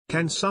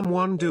Can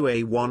someone do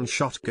a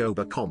one-shot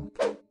Guoba comp?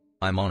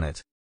 I'm on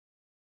it.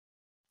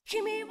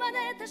 君は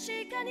ね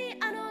確かに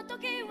あの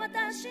時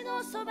私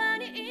のそば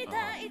にい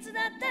たいつだ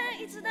っ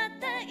ていつだっ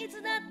てい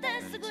つだっ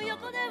てすぐ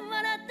横で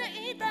笑っ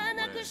ていた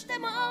なくして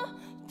も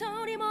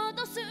取り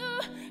戻す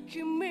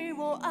君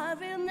を I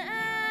will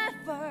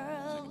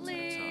never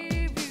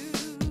leave you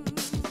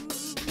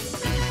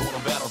Going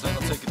on battle then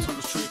I'll take it to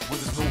the street where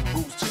there's no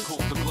rules take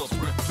off the gloves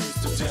rip please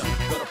to down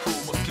gotta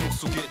prove my skills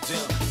so get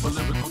down my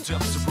lyrical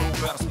depths to roll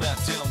battle smack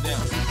down now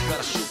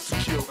gotta shoot to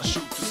kill I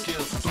shoot to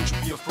skill don't you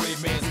be afraid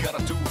man's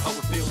gotta do how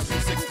it feels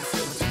 67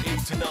 to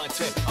 8 to 9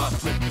 10 I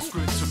flip the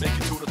script to make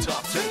it to the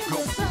top 10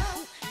 go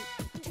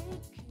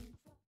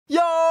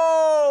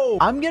Yo!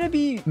 I'm gonna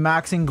be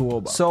maxing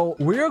Guoba. So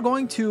we're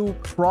going to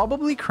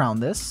probably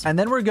crown this. And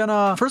then we're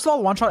gonna, first of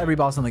all, one-shot every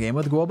boss in the game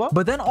with Guoba.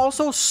 But then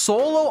also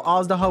solo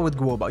Azdaha with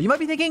Guoba. You might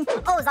be thinking,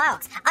 oh,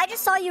 Xiox, I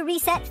just saw you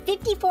reset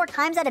 54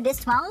 times at Abyss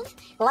 12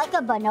 like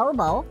a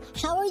bonobo.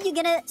 How are you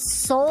gonna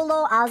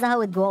solo Azdaha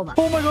with Guoba?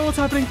 oh my god, what's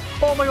happening?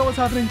 Oh my god, what's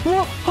happening?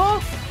 Oh,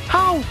 huh?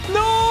 How?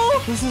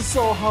 No! This is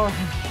so hard.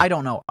 I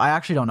don't know. I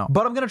actually don't know.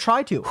 But I'm gonna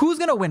try to. Who's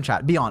gonna win,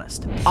 chat? Be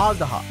honest.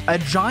 Azdaha, a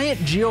giant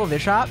Geo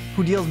Vishap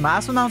who deals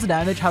massive amounts of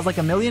damage, has like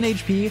 1,000,000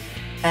 HP,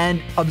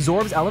 and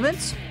absorbs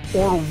elements,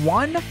 or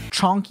one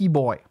chonky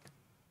boy?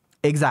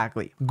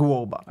 Exactly.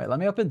 Guoba. All right, let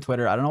me open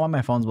Twitter. I don't know why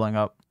my phone's blowing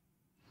up.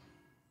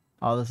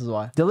 Oh, this is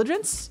why.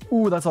 Diligence?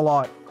 Ooh, that's a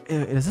lot.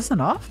 Is this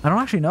enough? I don't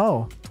actually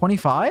know.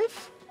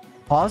 25?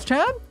 Pause,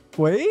 champ?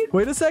 Wait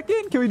a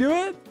second. Can we do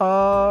it?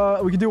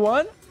 We can do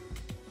one.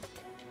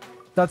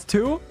 That's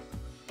 2.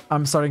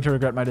 I'm starting to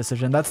regret my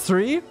decision. That's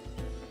 3.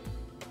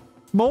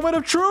 Moment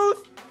of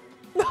truth.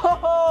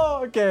 No.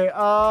 Okay.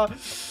 I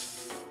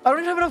don't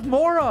even have enough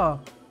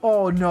Mora.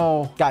 Oh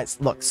no, guys.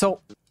 Look.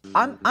 So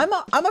I'm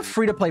a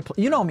free to play.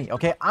 You know me,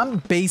 okay? I'm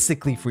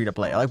basically free to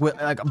play.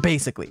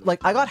 Basically.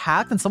 Like I got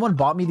hacked and someone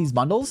bought me these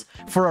bundles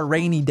for a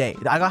rainy day.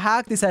 I got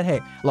hacked. They said,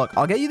 hey, look,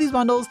 I'll get you these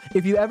bundles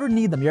if you ever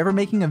need them. You're ever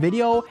making a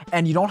video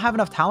and you don't have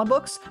enough talent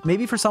books.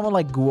 Maybe for someone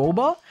like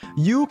Guoba,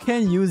 you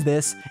can use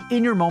this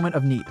in your moment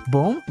of need.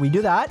 Boom. We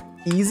do that.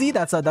 Easy.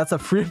 That's a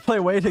free to play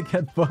way to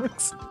get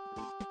books.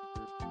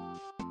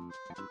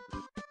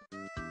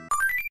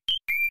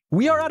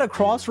 We are at a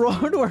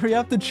crossroad where we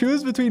have to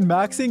choose between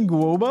maxing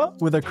Guoba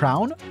with a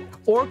crown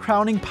or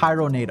crowning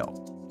Pyro NATO.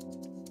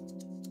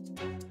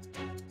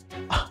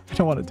 I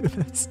don't want to do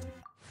this.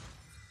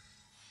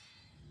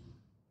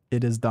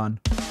 It is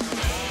done.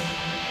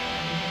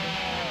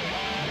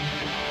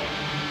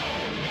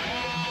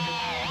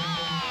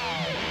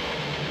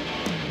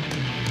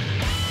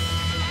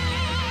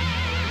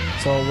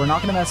 So we're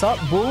not going to mess up.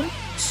 Boom.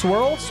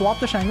 Swirl. Swap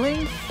the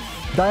Shangling.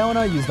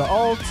 Diona. Use the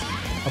ult.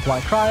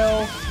 Apply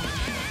cryo.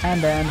 And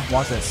then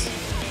watch this.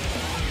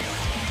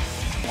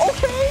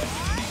 Okay.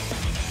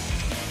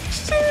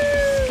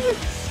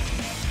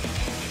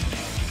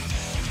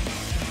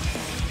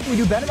 We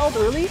do Bennett ult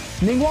early.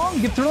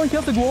 Ningguang, give thrilling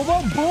kills to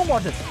Guoba. Boom,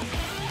 watch this.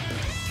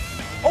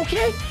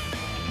 Okay.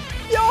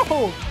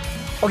 Yo.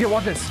 Okay,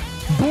 watch this.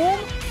 Boom.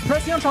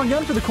 Press the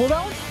Chongyun for the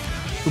cooldown.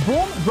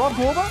 Boom. Drop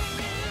Guoba.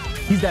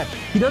 He's dead.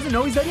 He doesn't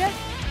know he's dead yet,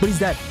 but he's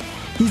dead.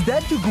 He's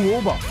dead to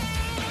Guoba.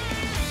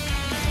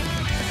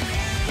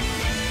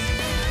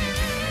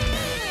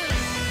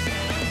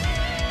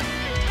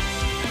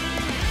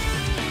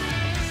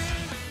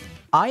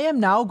 I am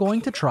now going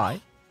to try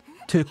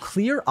to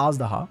clear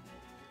Azdaha,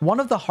 one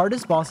of the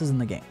hardest bosses in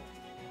the game.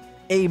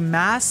 A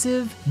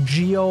massive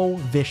Geo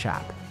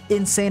Vishap.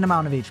 Insane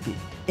amount of HP.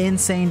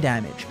 Insane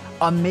damage.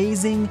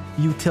 Amazing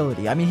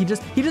utility. I mean, he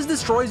just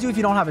destroys you if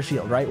you don't have a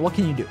shield, right? What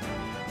can you do?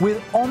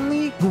 With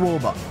only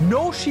Guoba.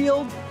 No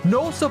shield,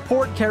 no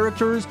support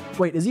characters.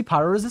 Wait, is he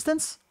pyro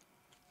resistance?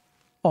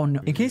 Oh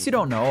no. In case you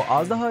don't know,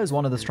 Azdaha is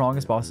one of the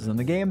strongest bosses in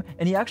the game,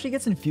 and he actually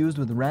gets infused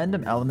with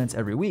random elements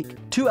every week.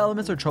 2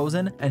 elements are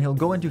chosen, and he'll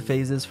go into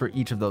phases for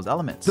each of those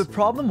elements. The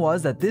problem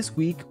was that this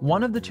week,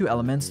 one of the 2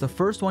 elements, the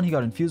first one he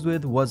got infused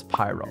with, was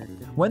Pyro.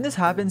 When this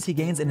happens, he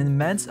gains an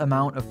immense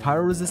amount of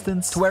Pyro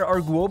resistance, to where our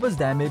Guoba's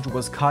damage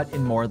was cut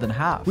in more than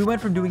half. We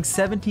went from doing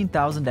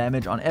 17,000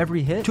 damage on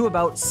every hit to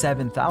about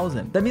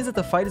 7,000. That means that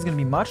the fight is going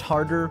to be much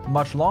harder,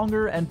 much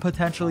longer, and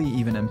potentially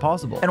even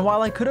impossible. And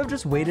while I could have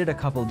just waited a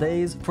couple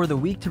days for the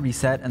week to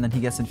reset and then he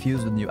gets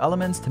infused with new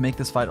elements to make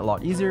this fight a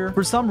lot easier,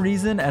 for some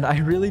reason, and I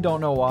really don't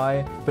know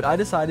why, but I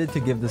decided to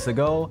give this a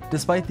go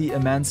despite the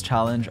immense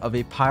challenge of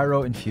a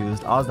pyro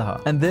infused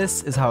Azdaha. And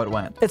this is how it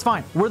went. It's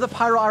fine. We're the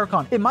pyro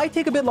archon. It might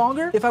take a bit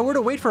longer. If I were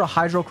to wait for a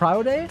hydro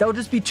cryo day, that would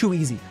just be too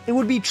easy. It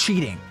would be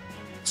cheating.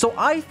 So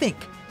I think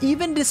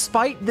even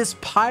despite this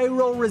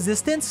pyro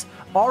resistance,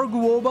 our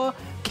Guoba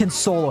can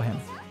solo him.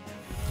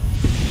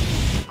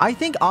 I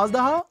think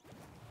Azdaha.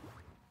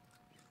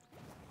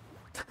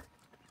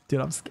 Dude,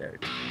 I'm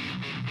scared.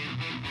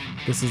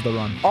 This is the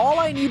run. All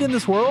I need in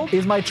this world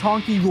is my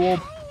chonky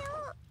Guoba.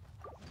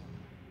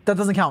 That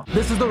doesn't count.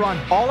 This is the run.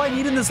 All I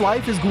need in this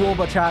life is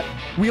Guoba, chat.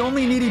 We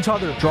only need each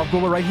other. Drop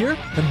Guoba right here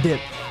and dip.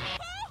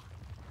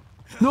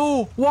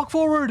 No, walk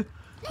forward.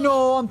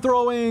 No, I'm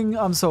throwing.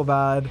 I'm so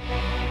bad.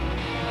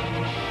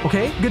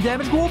 Okay, good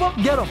damage, Guoba.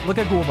 Get him. Look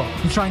at Guoba.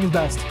 He's trying his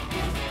best.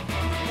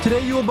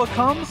 Today you will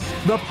become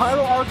the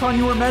pyro archon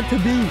you were meant to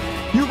be.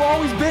 You've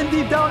always been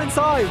deep down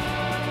inside.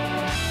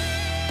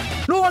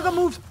 No, I got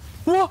moved.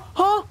 What?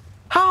 Huh?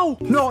 How?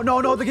 No, no,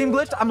 no. The game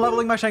glitched. I'm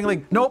leveling my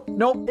Shangling. Nope,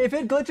 nope. If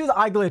it glitches,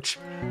 I glitch.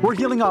 We're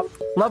healing up.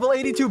 Level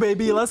 82,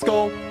 baby. Let's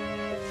go.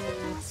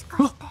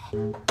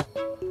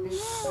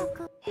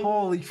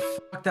 Holy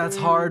fuck, that's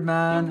hard,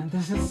 man.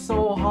 This is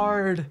so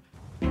hard.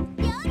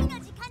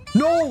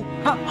 No!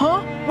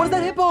 Huh? What is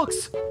that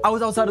hitbox? I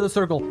was outside of the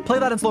circle. Play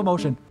that in slow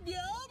motion.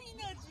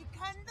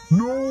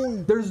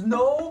 No! There's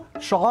no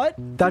shot?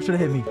 That should have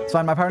hit me. It's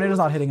fine. My Pyronator's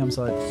not hitting him,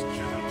 so...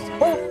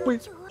 Oh,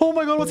 wait. Oh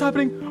my god, what's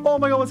happening? Oh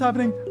my god, what's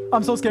happening?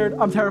 I'm so scared.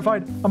 I'm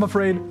terrified. I'm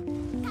afraid.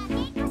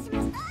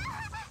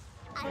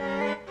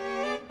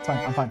 It's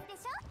fine. I'm fine.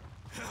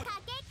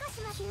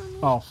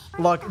 Oh,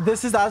 look.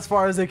 This is as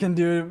far as it can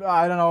do.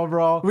 I don't know,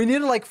 bro. We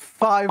needed like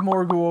 5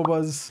 more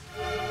Guobas.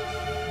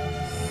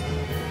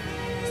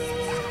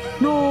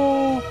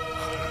 No!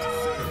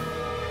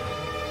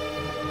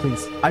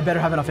 Please. I better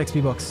have enough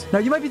XP books. Now,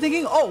 you might be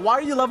thinking, oh, why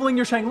are you leveling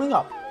your Shangling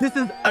up? This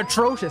is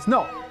atrocious.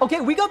 No. Okay,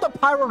 we got the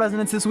Pyro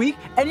Resonance this week.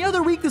 Any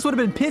other week, this would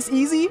have been piss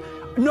easy.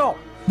 No.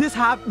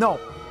 No.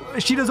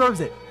 She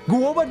deserves it.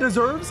 Guoba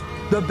deserves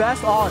the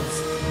best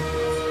odds.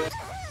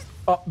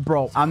 Oh,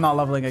 bro. I'm not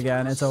leveling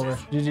again. It's over.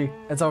 GG.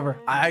 It's over.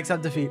 I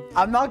accept defeat.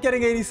 I'm not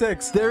getting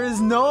 86. There is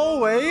no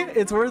way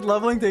it's worth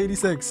leveling to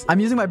 86. I'm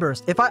using my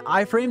burst. If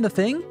I frame the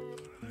thing...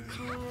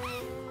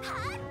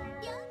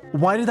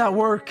 Why did that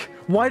work?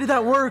 Why did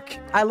that work?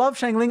 I love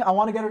Shangling. I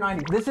want to get her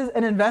 90. This is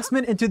an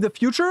investment into the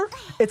future.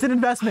 It's an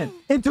investment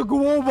into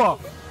Guoba.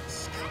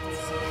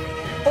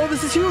 Oh,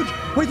 this is huge.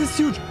 Wait, this is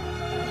huge.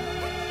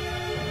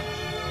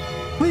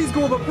 Please,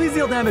 Guoba. Please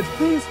deal damage.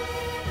 Please.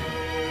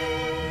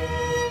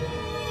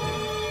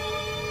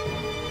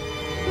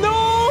 No!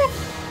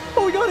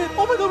 Oh, we got it.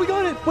 Oh my god, we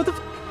got it. What the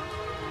f...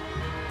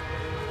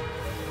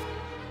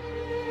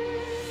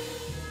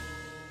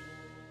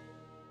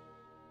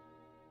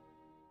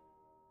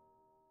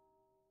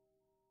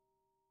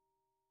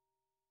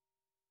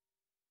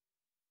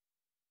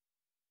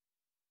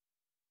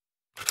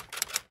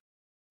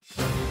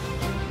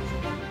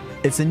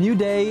 It's a new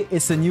day.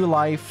 It's a new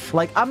life.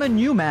 Like, I'm a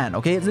new man,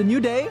 okay? It's a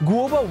new day.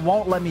 Guoba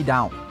won't let me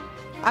down.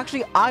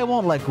 Actually, I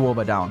won't let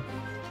Guoba down.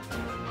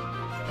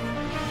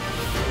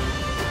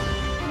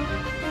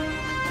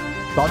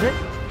 Dodge it.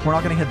 We're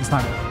not gonna hit this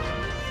time.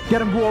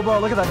 Get him, Guoba.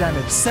 Look at that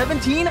damage.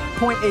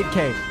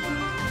 17.8k.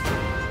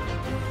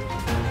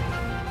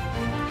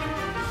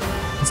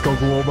 Let's go,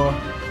 Guoba.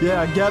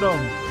 Yeah, get him.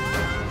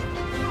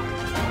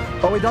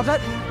 Oh, wait, dodge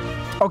that?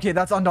 Okay,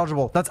 that's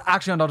undodgeable. That's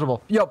actually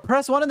undodgeable. Yo,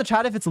 press 1 in the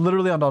chat if it's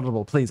literally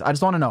undodgeable, please. I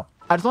just want to know.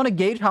 I just want to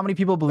gauge how many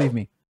people believe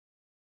me.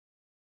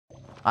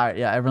 All right,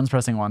 yeah, everyone's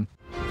pressing 1.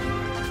 Okay,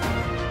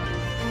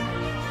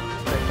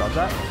 dodge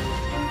that.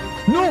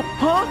 No,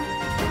 huh?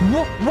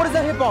 What is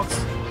that hitbox?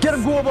 Get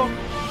him, Guoba.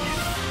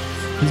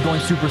 He's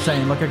going Super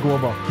Saiyan. Look at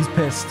Guoba. He's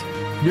pissed.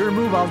 Your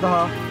move,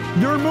 Azdaha.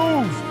 Your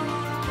move.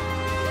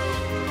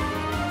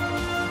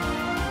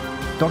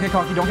 Don't get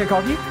cocky. Don't get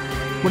cocky.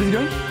 What is he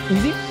doing?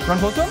 Easy. Run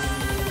close to him.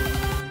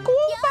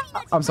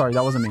 I'm sorry,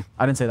 that wasn't me.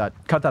 I didn't say that.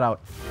 Cut that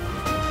out.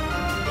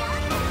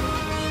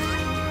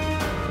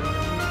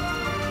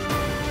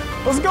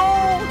 Let's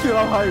go! Dude,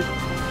 I'm hyped.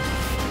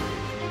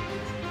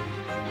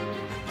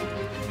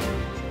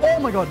 Oh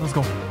my god, let's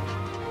go.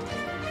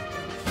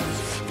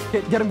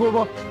 Get him,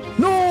 Guoba.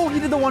 No, he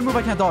did the one move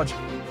I can't dodge.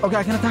 Okay,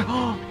 I can attack.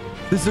 Oh,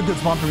 this is a good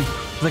spawn for me.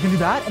 Because I can do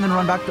that and then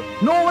run back to...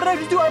 No, what did I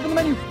just do? I opened the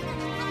menu.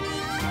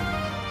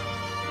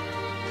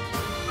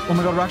 Oh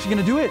my god, we're actually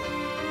going to do it.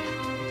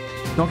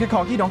 Don't get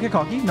cocky. Don't get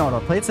cocky. No,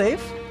 play it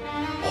safe.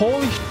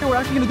 Holy shit, we're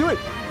actually going to do it.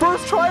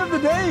 First try of the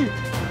day.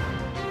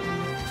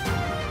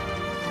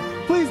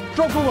 Please,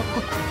 drop Guoba.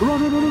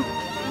 Run.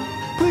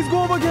 Please,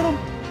 Guoba, get him.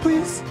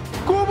 Please.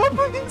 Guoba,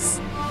 please.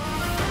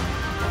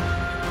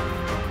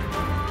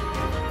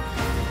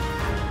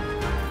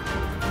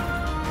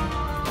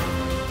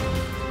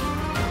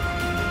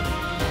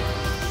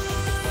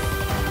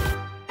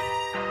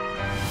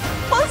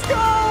 Let's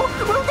go.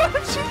 We've got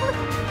achievement.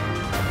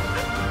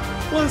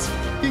 Let's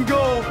f***ing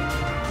go.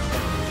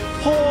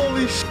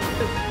 Holy shit.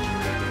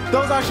 That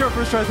was actually our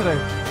first try today.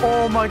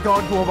 Oh my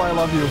god, Guoba, I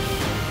love you.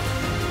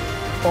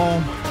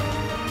 Oh.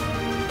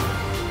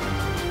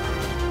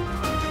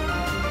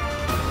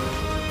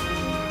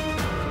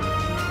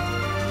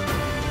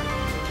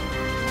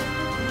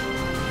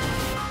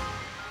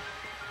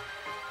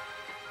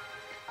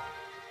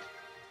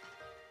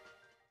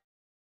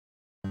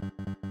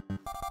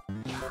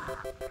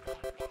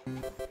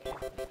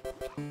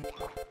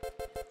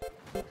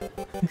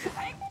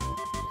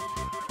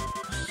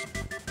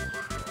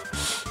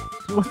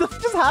 What the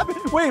f just happened?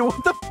 Wait,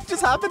 what the f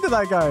just happened to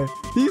that guy?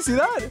 Do you see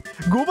that?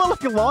 Guoba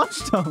like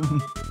launched him.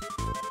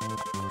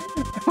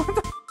 What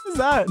the f is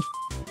that?